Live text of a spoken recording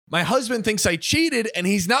My husband thinks I cheated and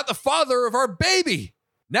he's not the father of our baby.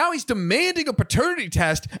 Now he's demanding a paternity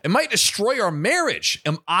test and might destroy our marriage.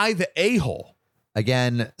 Am I the a-hole?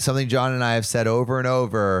 Again, something John and I have said over and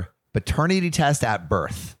over, paternity test at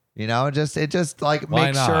birth. You know, it just like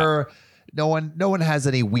make sure no one has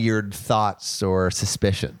any weird thoughts or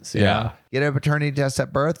suspicions. You know? Get a paternity test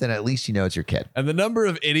at birth, and at least you know it's your kid. And the number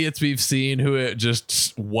of idiots we've seen who it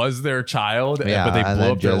just was their child, but they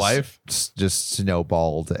blew up their life. Just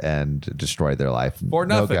snowballed and destroyed their life. For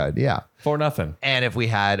nothing. No good. Yeah. For nothing. And if we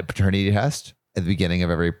had a paternity test at the beginning of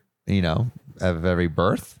every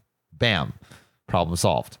birth, bam, problem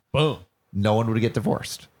solved. Boom. No one would get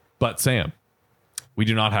divorced. But Sam, we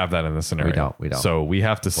do not have that in this scenario. We don't. So we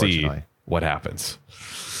have to see what happens.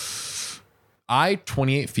 I,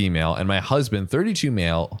 28 female, and my husband, 32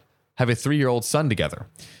 male, have a 3-year-old son together.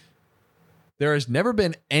 There has never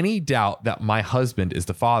been any doubt that my husband is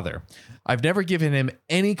the father. I've never given him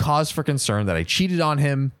any cause for concern that I cheated on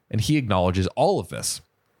him, and he acknowledges all of this.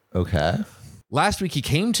 Okay. Last week, he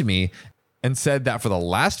came to me and said that for the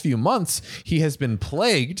last few months, he has been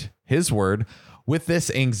plagued, his word, with this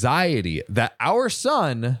anxiety that our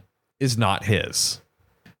son is not his.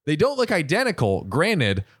 They don't look identical,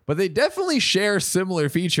 granted, but they definitely share similar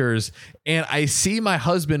features, and I see my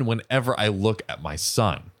husband whenever I look at my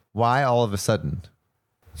son. Why all of a sudden?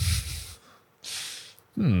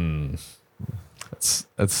 That's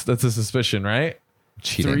a suspicion, right?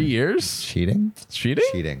 Cheating. 3 years? Cheating?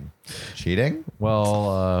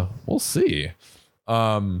 Well, we'll see.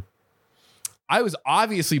 I was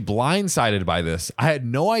obviously blindsided by this. I had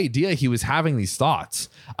no idea he was having these thoughts.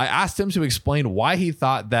 I asked him to explain why he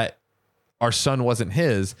thought that our son wasn't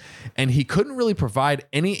his, and he couldn't really provide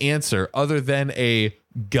any answer other than a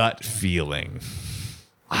gut feeling.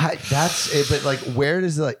 That's it, but like, where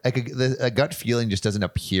does a gut feeling just doesn't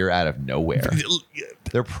appear out of nowhere?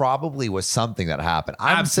 There probably was something that happened.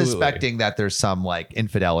 I'm suspecting that there's some like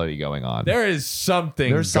infidelity going on. There's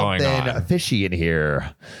something fishy in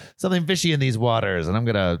here, something fishy in these waters, and I'm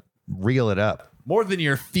gonna reel it up. More than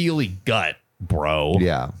your feely gut, bro.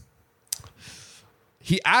 Yeah.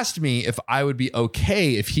 He asked me if I would be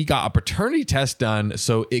okay if he got a paternity test done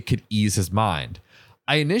so it could ease his mind.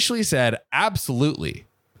 I initially said absolutely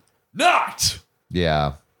not.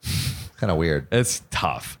 Yeah. Kind of weird. It's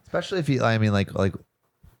tough. Especially if you, I mean, like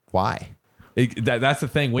why? That's the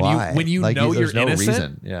thing. When you like, know you're no innocent,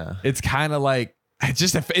 reason. Yeah. It's kind of like,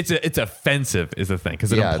 it's offensive is the thing.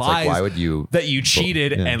 Because it implies it's like, why would you that you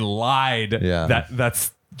cheated and lied. Yeah.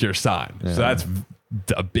 That's your son. Yeah. So that's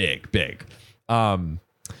a big.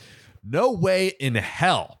 No way in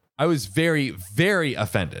hell. I was very, very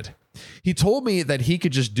offended. He told me that he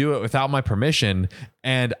could just do it without my permission,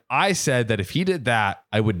 and I said that if he did that,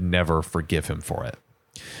 I would never forgive him for it.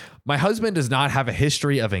 My husband does not have a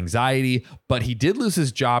history of anxiety, but he did lose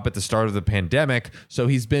his job at the start of the pandemic, so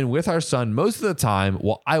he's been with our son most of the time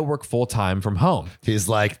while I work full-time from home. He's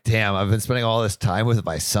like, damn, I've been spending all this time with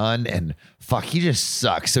my son, and fuck, he just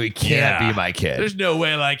sucks, so he can't be my kid. There's no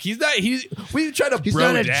way, like, we try to he's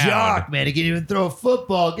bro not a down. jock, man. He can't even throw a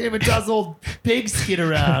football. Can't even toss old pigskin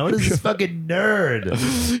around. What is this fucking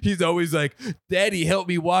nerd? He's always like, Daddy, help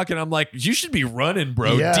me walk, and I'm like, you should be running,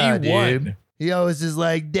 bro. Yeah, D1. Dude. He always is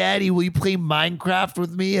like, Daddy, will you play Minecraft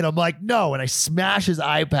with me? And I'm like, no. And I smash his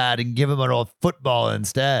iPad and give him an old football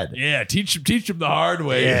instead. Yeah, teach him the hard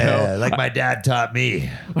way. Yeah, you know? like my dad taught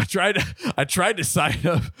me. I tried to sign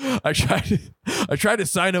up. I tried to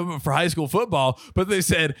sign up for high school football, but they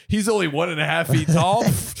said he's only 1.5 feet tall.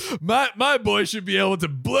 my boy should be able to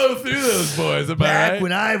blow through those boys. Back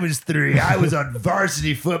when I was 3, I was on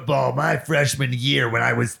varsity football my freshman year when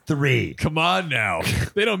I was 3. Come on now.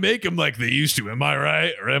 They don't make him like they used to. Am I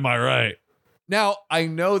right? Or am I right? Now, I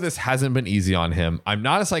know this hasn't been easy on him. I'm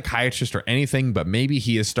not a psychiatrist or anything, but maybe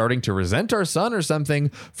he is starting to resent our son or something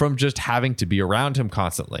from just having to be around him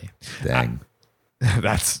constantly. Dang.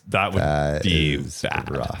 That would be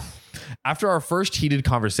bad. Rough. After our first heated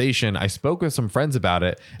conversation, I spoke with some friends about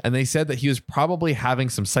it, and they said that he was probably having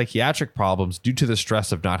some psychiatric problems due to the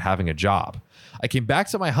stress of not having a job. I came back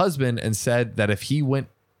to my husband and said that if he went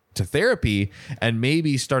to therapy and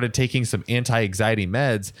maybe started taking some anti-anxiety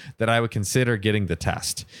meds, that I would consider getting the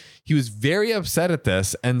test. He was very upset at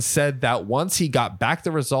this and said that once he got back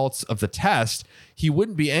the results of the test, he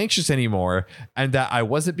wouldn't be anxious anymore, and that I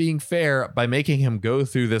wasn't being fair by making him go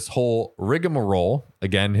through this whole rigmarole,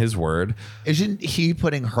 again, his word. Isn't he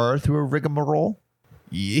putting her through a rigmarole?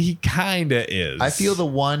 He kind of is. I feel the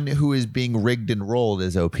one who is being rigged and rolled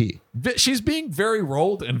is OP. She's being very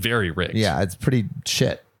rolled and very rigged. Yeah, it's pretty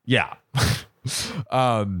shit. Yeah.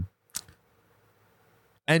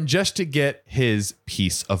 and just to get his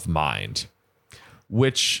peace of mind,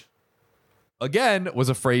 which again was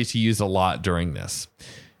a phrase he used a lot during this.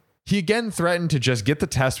 He again threatened to just get the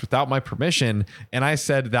test without my permission, and I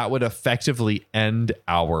said that would effectively end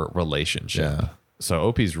our relationship. Yeah. So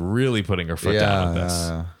OP's really putting her foot down with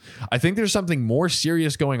this. I think there's something more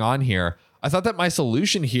serious going on here. I thought that my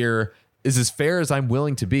solution here is as fair as I'm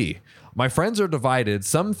willing to be. My friends are divided.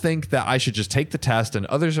 Some think that I should just take the test, and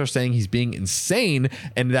others are saying he's being insane,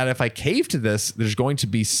 and that if I cave to this, there's going to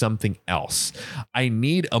be something else. I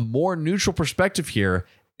need a more neutral perspective here.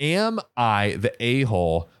 Am I the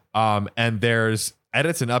a-hole? And there's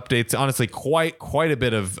edits and updates. Honestly, quite a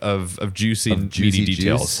bit of juicy meaty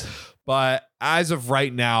details. But as of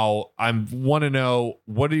right now, I want to know,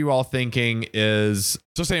 what are you all thinking is...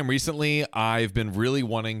 So Sam, recently I've been really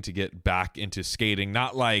wanting to get back into skating,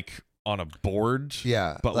 not like on a board.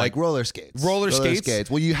 Yeah, but like roller skates. Roller skates.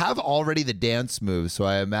 Well, you have already the dance moves, so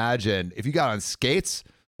I imagine if you got on skates,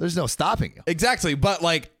 there's no stopping you. Exactly. But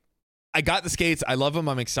like, I got the skates. I love them.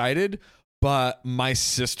 I'm excited. But my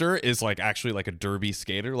sister is like actually like a derby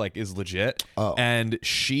skater, like is legit. Oh. And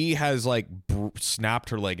she has like snapped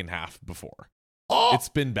her leg in half before. Oh, it's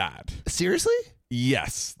been bad. Seriously?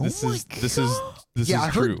 Yes. This is I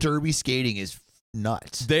true. heard derby skating is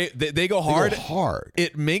nuts. They go hard. They go hard.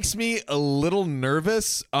 It makes me a little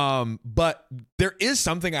nervous. But there is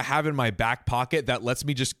something I have in my back pocket that lets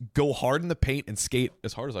me just go hard in the paint and skate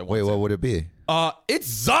as hard as I want. Wait, what would it be?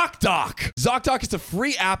 It's ZocDoc. ZocDoc is a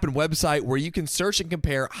free app and website where you can search and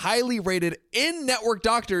compare highly rated in-network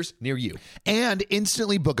doctors near you. And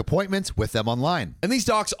instantly book appointments with them online. And these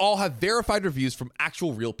docs all have verified reviews from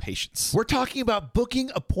actual real patients. We're talking about booking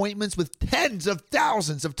appointments with tens of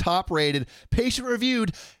thousands of top-rated,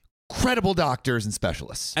 patient-reviewed, credible doctors and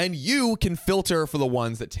specialists. And you can filter for the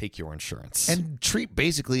ones that take your insurance. And treat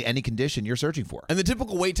basically any condition you're searching for. And the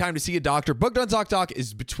typical wait time to see a doctor booked on ZocDoc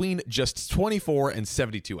is between just 24 and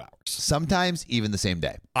 72 hours. Sometimes even the same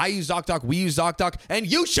day. I use ZocDoc, we use ZocDoc, and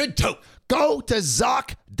you should too. Go to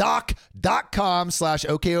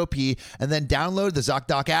ZocDoc.com/OKOP and then download the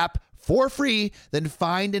ZocDoc app for free, then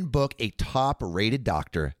find and book a top-rated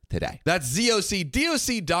doctor today. That's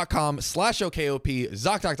ZocDoc.com/OKOP,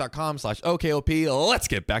 ZocDoc.com/OKOP. Let's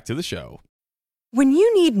get back to the show. When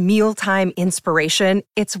you need mealtime inspiration,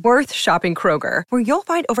 it's worth shopping Kroger, where you'll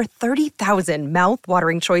find over 30,000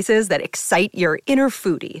 mouth-watering choices that excite your inner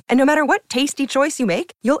foodie. And no matter what tasty choice you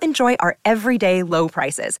make, you'll enjoy our everyday low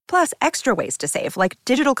prices, plus extra ways to save, like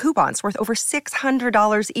digital coupons worth over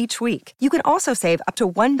 $600 each week. You can also save up to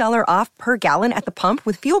 $1 off per gallon at the pump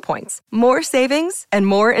with fuel points. More savings and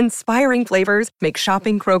more inspiring flavors make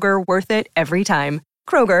shopping Kroger worth it every time.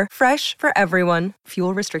 Kroger, fresh for everyone.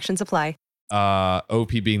 Fuel restrictions apply.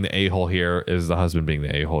 OP being the a-hole here is the husband being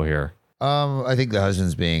the a-hole here. I think the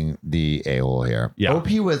husband's being the a-hole here. Yeah.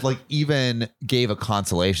 OP was like even gave a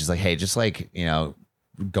consolation. It's like, hey, just like,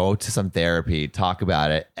 go to some therapy, talk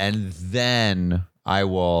about it, and then I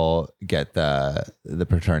will get the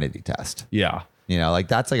paternity test. Yeah. Like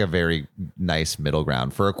that's like a very nice middle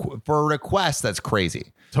ground for a request that's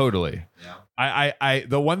crazy. Totally. Yeah. I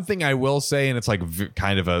the one thing I will say, and it's like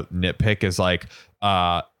kind of a nitpick, is like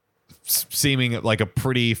seeming like a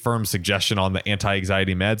pretty firm suggestion on the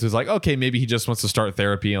anti-anxiety meds. Is like, okay, maybe he just wants to start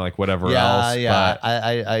therapy and like whatever else. Yeah. But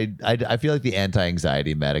I feel like the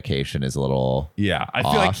anti-anxiety medication is a little. Yeah, I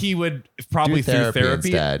feel like he would probably through therapy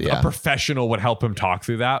instead, a professional would help him talk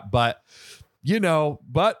through that. But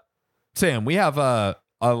Sam, we have a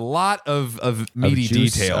lot of meaty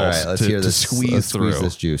details right, to squeeze through. Squeeze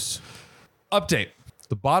this juice. Update.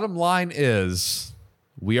 The bottom line is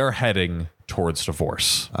we are heading towards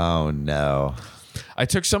divorce. Oh, no. I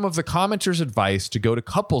took some of the commenters' advice to go to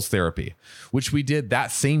couples therapy, which we did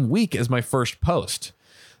that same week as my first post.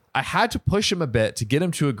 I had to push him a bit to get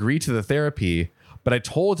him to agree to the therapy, but I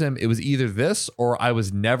told him it was either this or I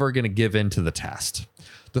was never going to give in to the test.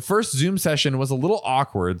 The first Zoom session was a little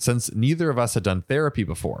awkward since neither of us had done therapy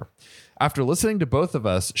before. After listening to both of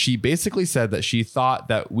us, she basically said that she thought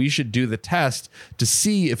that we should do the test to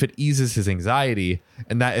see if it eases his anxiety,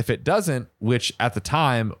 and that if it doesn't, which at the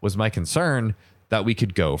time was my concern, that we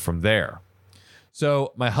could go from there.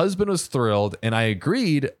 So my husband was thrilled and I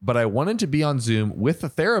agreed, but I wanted to be on Zoom with the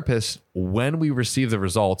therapist when we received the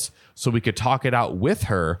results so we could talk it out with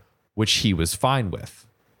her, which he was fine with.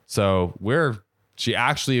 So she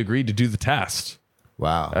actually agreed to do the test.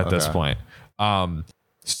 Wow. At this point.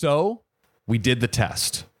 So we did the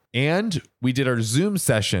test and we did our Zoom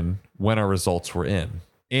session when our results were in.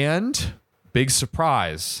 And big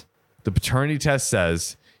surprise, the paternity test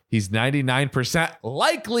says He's 99%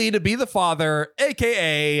 likely to be the father,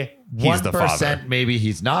 aka he's the father. 1% maybe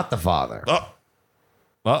he's not the father.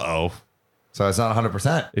 Uh-oh. So it's not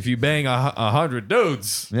 100%. If you bang 100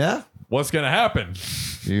 dudes, Yeah. what's going to happen?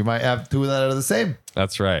 You might have two that are the same.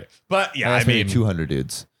 That's right. But yeah, I mean 200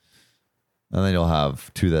 dudes. And then you'll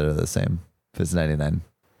have two that are the same. If it's 99.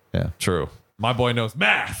 Yeah. True. My boy knows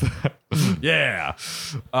math. Yeah.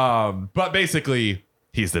 But basically,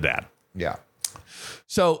 he's the dad. Yeah.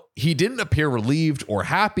 So he didn't appear relieved or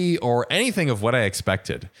happy or anything of what I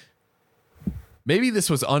expected. Maybe this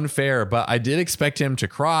was unfair, but I did expect him to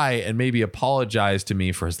cry and maybe apologize to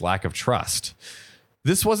me for his lack of trust.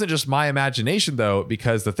 This wasn't just my imagination, though,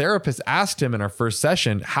 because the therapist asked him in our first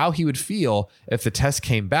session how he would feel if the test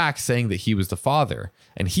came back saying that he was the father.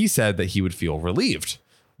 And he said that he would feel relieved,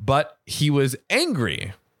 but he was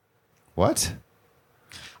angry. What?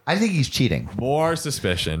 I think he's cheating. More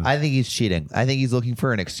suspicion. I think he's cheating. I think he's looking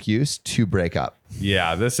for an excuse to break up.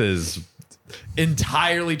 Yeah, this is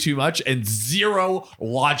entirely too much and zero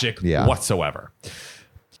logic whatsoever.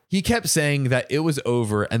 He kept saying that it was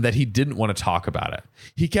over and that he didn't want to talk about it.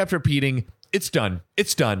 He kept repeating, "It's done,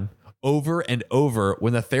 it's done," over and over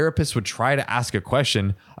when the therapist would try to ask a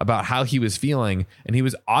question about how he was feeling, and he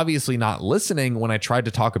was obviously not listening when I tried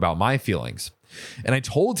to talk about my feelings. And I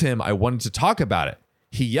told him I wanted to talk about it.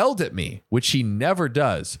 He yelled at me, which he never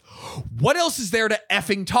does. "What else is there to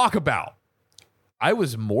effing talk about?" I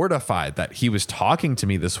was mortified that he was talking to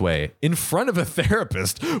me this way in front of a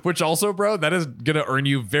therapist, which also, bro, that is going to earn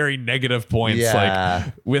you very negative points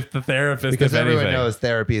like with the therapist. Because everyone knows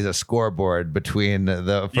therapy is a scoreboard between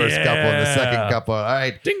the first couple and the second couple. All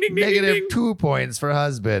right, ding, ding, negative ding, ding. 2 points for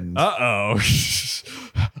husband. Uh-oh.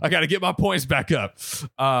 I got to get my points back up.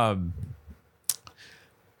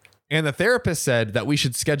 And the therapist said that we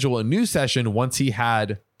should schedule a new session once he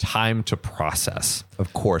had time to process.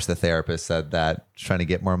 Of course, the therapist said that. Just trying to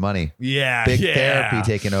get more money. Yeah. Big therapy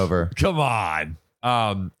taking over. Come on.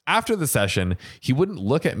 After the session, he wouldn't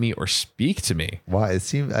look at me or speak to me. Why? It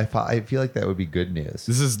seemed. I feel like that would be good news.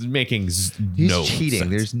 This is making He's no cheating. sense.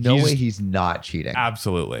 There's no way he's not cheating.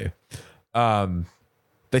 Absolutely.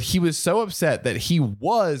 That he was so upset that he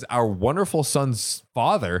was our wonderful son's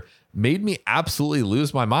father made me absolutely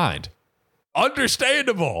lose my mind.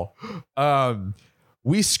 Understandable.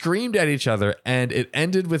 We screamed at each other, and it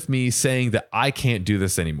ended with me saying that I can't do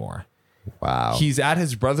this anymore. Wow. He's at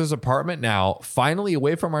his brother's apartment now, finally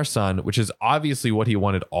away from our son, which is obviously what he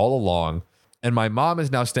wanted all along. And my mom is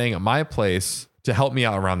now staying at my place to help me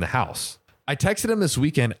out around the house. I texted him this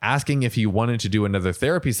weekend asking if he wanted to do another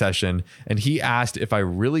therapy session, and he asked if I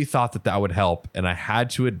really thought that that would help, and I had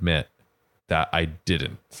to admit that I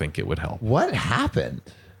didn't think it would help. What happened?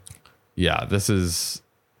 Yeah, this is...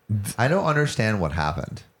 I don't understand what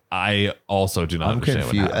happened. I also do not understand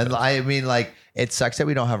confused. what happened. And I mean, like, it sucks that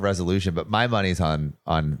we don't have resolution, but my money's on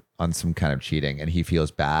some kind of cheating, and he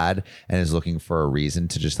feels bad and is looking for a reason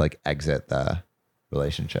to just like exit the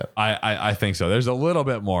relationship. I think so. There's a little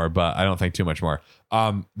bit more, but I don't think too much more.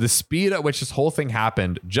 The speed at which this whole thing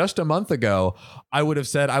happened just a month ago, I would have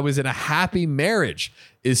said I was in a happy marriage,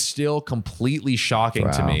 is still completely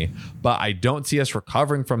shocking to me. But I don't see us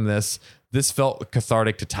recovering from this. This felt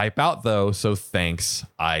cathartic to type out, though, so thanks,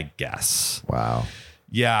 I guess. Wow.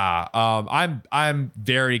 Yeah, I'm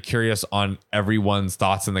very curious on everyone's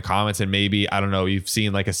thoughts in the comments, and maybe, I don't know, you've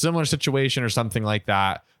seen like a similar situation or something like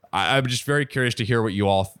that. I'm just very curious to hear what you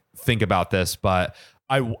all think about this. But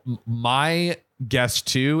my guess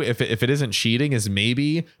too, if it isn't cheating, is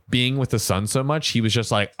maybe being with the son so much, he was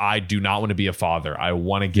just like, I do not want to be a father. I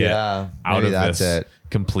want to get out of this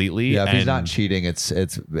completely. Yeah, if he's not cheating, it's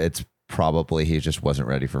probably he just wasn't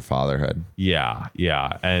ready for fatherhood. Yeah.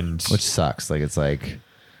 And which sucks. Like, it's like,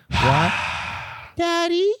 what?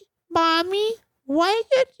 Daddy, mommy, why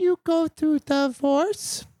did you go through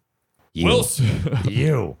divorce?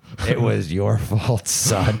 You. It was your fault,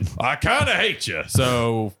 son. I kind of hate you.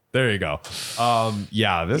 So there you go.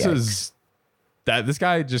 Is that this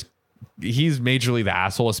guy just, he's majorly the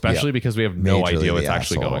asshole, especially because we have no idea what's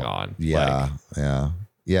actually going on.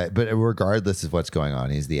 Yeah, but regardless of what's going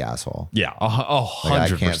on, he's the asshole. Yeah, 100%.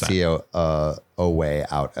 I can't see a way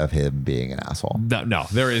out of him being an asshole. No,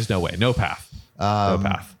 there is no way. No path. No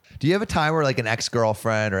path. Do you have a time where like an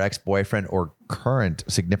ex-girlfriend or ex-boyfriend or current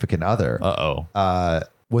significant other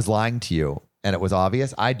was lying to you and it was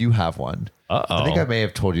obvious? I do have one. I think I may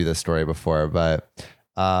have told you this story before, but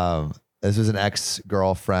this was an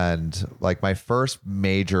ex-girlfriend, like my first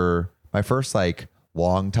like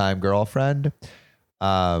longtime girlfriend.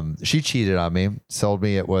 She cheated on me, told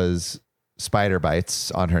me it was spider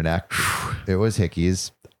bites on her neck. It was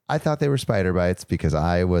hickeys. I thought they were spider bites because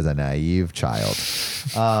I was a naive child.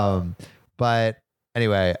 But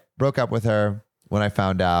anyway, broke up with her when I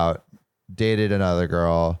found out, dated another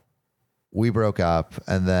girl. We broke up,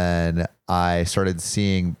 and then I started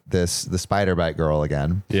seeing the spider bite girl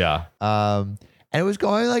again. Yeah. And it was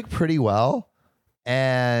going like pretty well,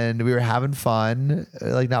 and we were having fun,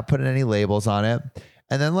 like not putting any labels on it.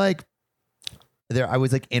 And then like I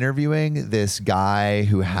was like interviewing this guy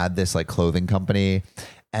who had this like clothing company,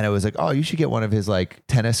 and I was like, oh, you should get one of his like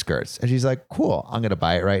tennis skirts. And she's like, cool, I'm gonna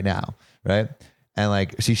buy it right now, right? And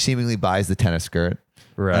like she seemingly buys the tennis skirt,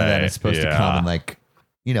 right? And then it's supposed to come in like,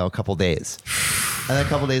 a couple days. And then a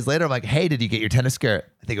couple days later, I'm like, hey, did you get your tennis skirt?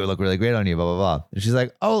 I think it would look really great on you, blah, blah, blah. And she's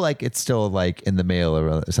like, oh, like it's still like in the mail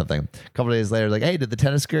or something. A couple days later, like, hey, did the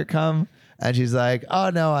tennis skirt come? And she's like,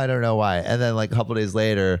 oh, no, I don't know why. And then like a couple days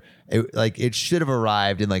later, it should have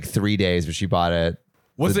arrived in like 3 days, but she bought it.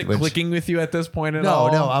 Was it clicking with you at this point at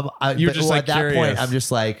all? No. You're just like at that curious. point, I'm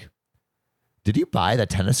just like, did you buy the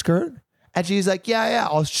tennis skirt? And she's like, yeah,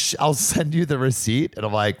 I'll send you the receipt. And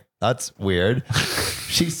I'm like, that's weird.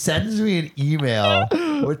 She sends me an email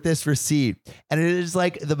with this receipt, and it is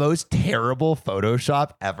like the most terrible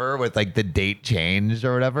Photoshop ever with like the date changed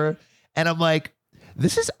or whatever. And I'm like,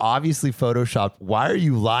 this is obviously Photoshopped. Why are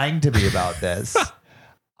you lying to me about this?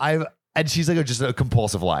 And she's like, just a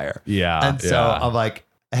compulsive liar. Yeah. And so I'm like,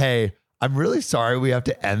 hey, I'm really sorry we have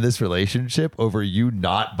to end this relationship over you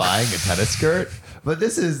not buying a tennis skirt, but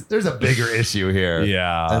there's a bigger issue here.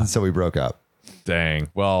 Yeah. And so we broke up. Dang.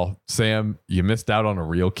 Well, Sam, you missed out on a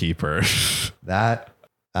real keeper. That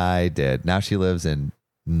I did. Now she lives in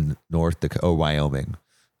North Dakota, Wyoming,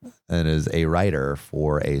 and is a writer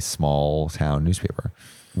for a small town newspaper.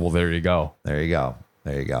 Well, there you go. There you go.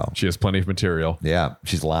 There you go. She has plenty of material. Yeah.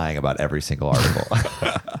 She's lying about every single article.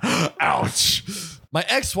 Ouch. My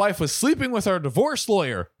ex-wife was sleeping with our divorce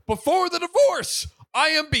lawyer before the divorce. I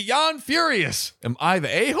am beyond furious. Am I the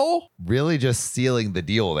a-hole? Really just sealing the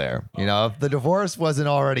deal there. If the divorce wasn't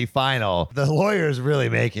already final, the lawyer's really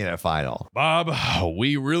making it final. Bob,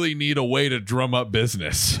 we really need a way to drum up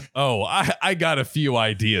business. Oh, I got a few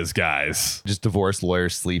ideas, guys. Just divorce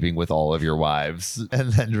lawyers sleeping with all of your wives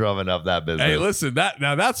and then drumming up that business. Hey, listen,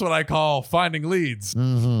 that's what I call finding leads.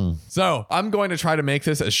 Mm-hmm. So I'm going to try to make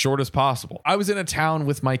this as short as possible. I was in a town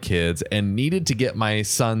with my kids and needed to get my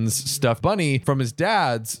son's stuffed bunny from his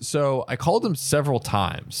dad's, so I called him several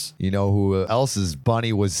times. You know who else's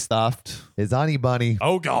bunny was stuffed? His honey bunny.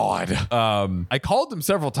 Oh, God. I called him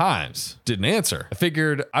several times. Didn't answer. I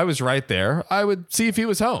figured I was right there. I would see if he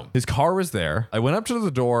was home. His car was there. I went up to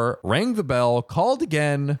the door, rang the bell, called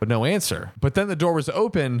again, but no answer. But then the door was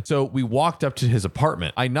open, so we walked up to his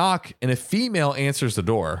apartment. I knock, and a female answers the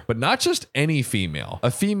door, but not just any female.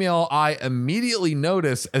 A female I immediately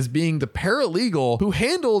notice as being the paralegal who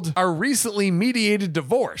handled our recently mediated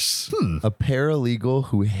divorce. A paralegal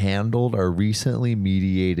who handled our recently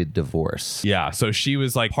mediated divorce. Yeah, so she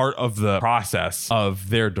was like part of the process of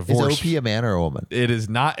their divorce. Is OP a man or a woman? It is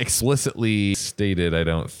not explicitly stated, I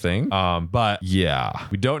don't think. But yeah,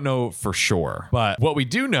 we don't know for sure. But what we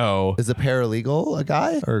do know is the paralegal a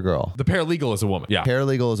guy or a girl? The paralegal is a woman. Yeah.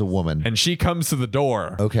 Paralegal is a woman. And she comes to the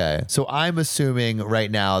door. Okay. So I'm assuming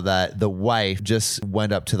right now that the wife just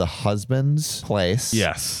went up to the husband's place.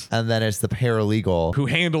 Yes. And then it's the paralegal who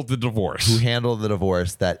handled the divorce.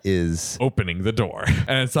 That is opening the door.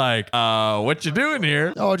 And it's like, what you doing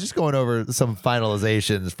here? Oh, just going over some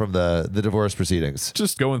finalizations from the divorce proceedings.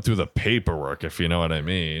 Just going through the paperwork, if you know what I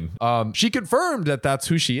mean. She confirmed that that's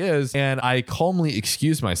who she is, and I calmly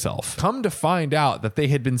excused myself. Come to find out that they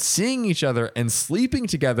had been seeing each other and sleeping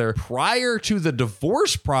together prior to the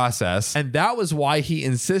divorce process, and that was why he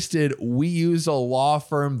insisted we use a law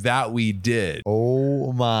firm that we did.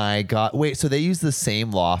 Oh my God. Wait, so they use the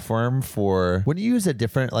same law firm for, wouldn't you use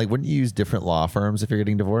different law firms if you're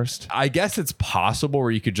getting divorced? I guess it's possible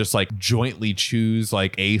where you could just like jointly choose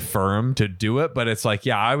like a firm to do it, but it's like,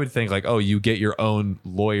 yeah, I would think like, oh, you get your own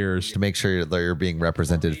lawyers to make sure that you're being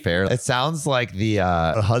represented fair. It sounds like the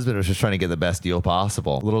husband was just trying to get the best deal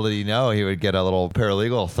possible. Little did he know he would get a little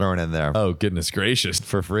paralegal thrown in there. Oh, goodness gracious.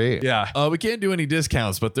 For free. Yeah. We can't do any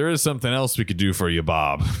discounts, but there is something else we could do for you,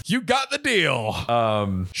 Bob. You got the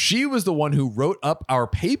deal. She was the one who wrote up our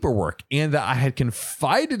paperwork, and that I had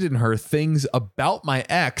confided in her things about my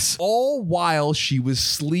ex, all while she was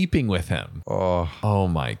sleeping with him. Oh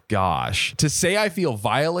my gosh. To say I feel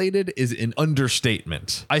violated is an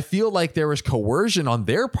understatement. I feel like there was coercion on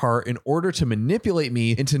their part in order to manipulate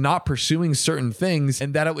me into not pursuing certain things,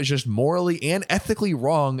 and that it was just morally and ethically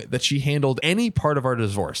wrong that she handled any part of our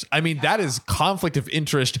divorce. I mean, that is conflict of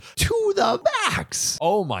interest to the max.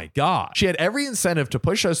 Oh my God. She had every incentive to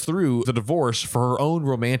push us through the divorce for her own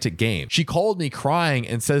romantic game. She called me crying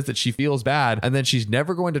and says that she feels bad and then she's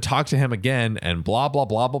never going to talk to him again and blah, blah,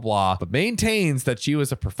 blah, blah, blah, but maintains that she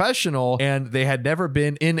was a professional and they had never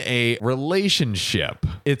been in a relationship.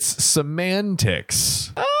 It's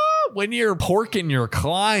semantics. When you're porking your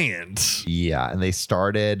client. Yeah, and they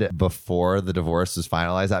started before the divorce was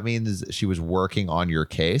finalized. That means she was working on your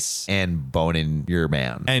case and boning your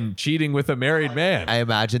man. And cheating with a married man. I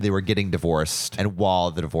imagine they were getting divorced and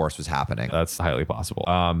while the divorce was happening. That's highly possible.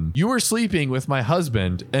 You were sleeping with my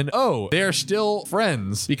husband and they're still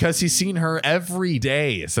friends because he's seen her every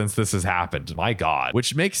day since this has happened. My God.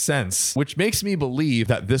 Which makes sense. Which makes me believe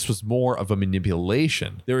that this was more of a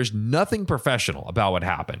manipulation. There is nothing professional about what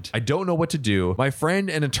happened. I don't know what to do. My friend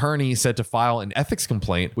and attorney said to file an ethics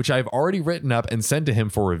complaint, which I've already written up and sent to him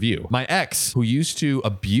for review. My ex, who used to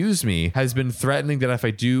abuse me, has been threatening that if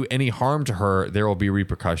I do any harm to her, there will be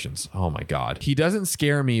repercussions. Oh my God. He doesn't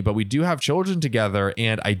scare me, but we do have children together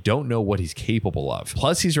and I don't know what he's capable of.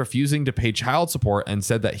 Plus, he's refusing to pay child support and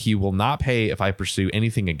said that he will not pay if I pursue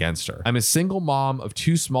anything against her. I'm a single mom of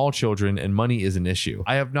 2 small children and money is an issue.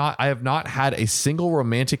 I have not had a single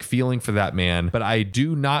romantic feeling for that man, but I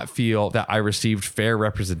do not feel that I received fair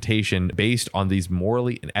representation based on these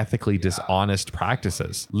morally and ethically dishonest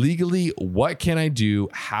practices. Legally, what can I do?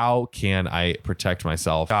 How can I protect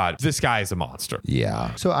myself? God, this guy is a monster.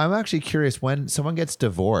 Yeah. So I'm actually curious, when someone gets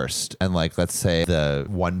divorced and like, let's say the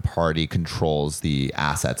one party controls the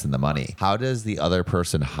assets and the money, how does the other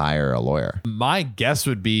person hire a lawyer? My guess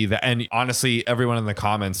would be that, and honestly, everyone in the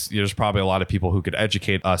comments, there's probably a lot of people who could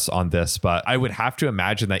educate us on this, but I would have to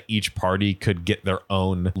imagine that each party could get their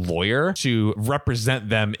own lawyer to represent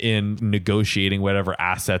them in negotiating whatever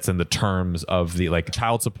assets and the terms of the like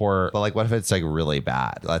child support. But like, what if it's like really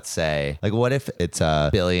bad? Let's say, like, what if it's a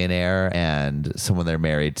billionaire and someone they're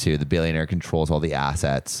married to, the billionaire controls all the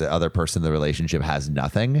assets, the other person in the relationship has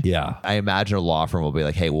nothing? Yeah. I imagine a law firm will be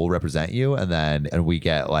like, hey, we'll represent you. And we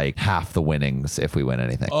get like half the winnings if we win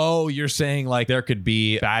anything. Oh, you're saying like there could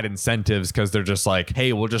be bad incentives because they're just like,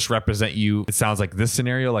 hey, we'll just represent you. It sounds like this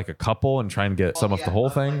scenario, like a couple and try and get some of the whole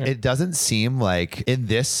thing. It doesn't seem like in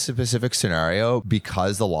this specific scenario,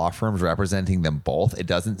 because the law firm's representing them both, it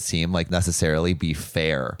doesn't seem like necessarily be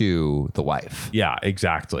fair to the wife. Yeah,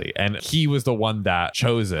 exactly. And he was the one that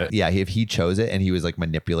chose it. Yeah, if he chose it and he was like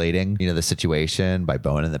manipulating, the situation by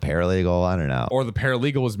boning the paralegal, I don't know. Or the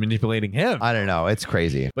paralegal was manipulating him. I don't know. It's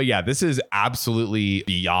crazy. But yeah, this is absolutely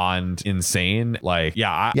beyond insane. Like,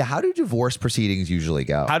 how do divorce proceedings usually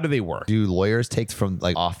go? How do they work? Do lawyers take from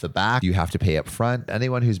like off the back? Do you have to pay up front?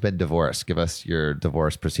 Anyone who's been divorced, give us your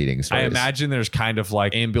divorce proceedings stories. I imagine there's kind of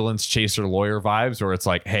like ambulance chaser lawyer vibes where it's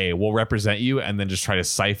like, hey, we'll represent you and then just try to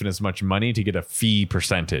siphon as much money to get a fee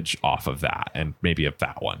percentage off of that and maybe of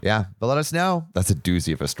that one. Yeah, but let us know. That's a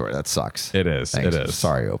doozy of a story. That sucks. It is. Thanks. It is.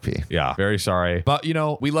 Sorry, OP. Yeah, very sorry. But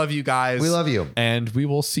we love you guys. We love you. And we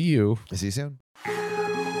will see you. See you soon.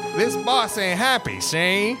 This boss ain't happy,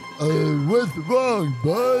 see? What's wrong,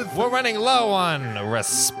 boss? We're running low on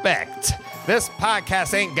respect. This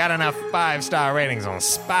podcast ain't got enough 5-star ratings on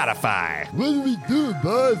Spotify. What do we do,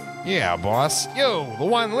 boss? Yeah, boss. You, the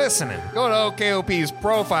one listening, go to OKOP's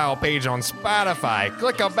profile page on Spotify,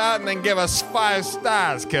 click about, and then give us 5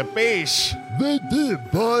 stars, capiche? They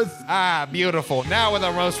did, boss. Ah, beautiful. Now we're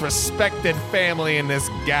the most respected family in this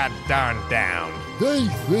goddamn town.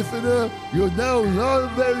 Thanks, listener. You're now an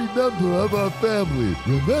honorary member of our family.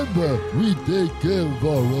 Remember, we take care of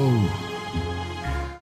our own.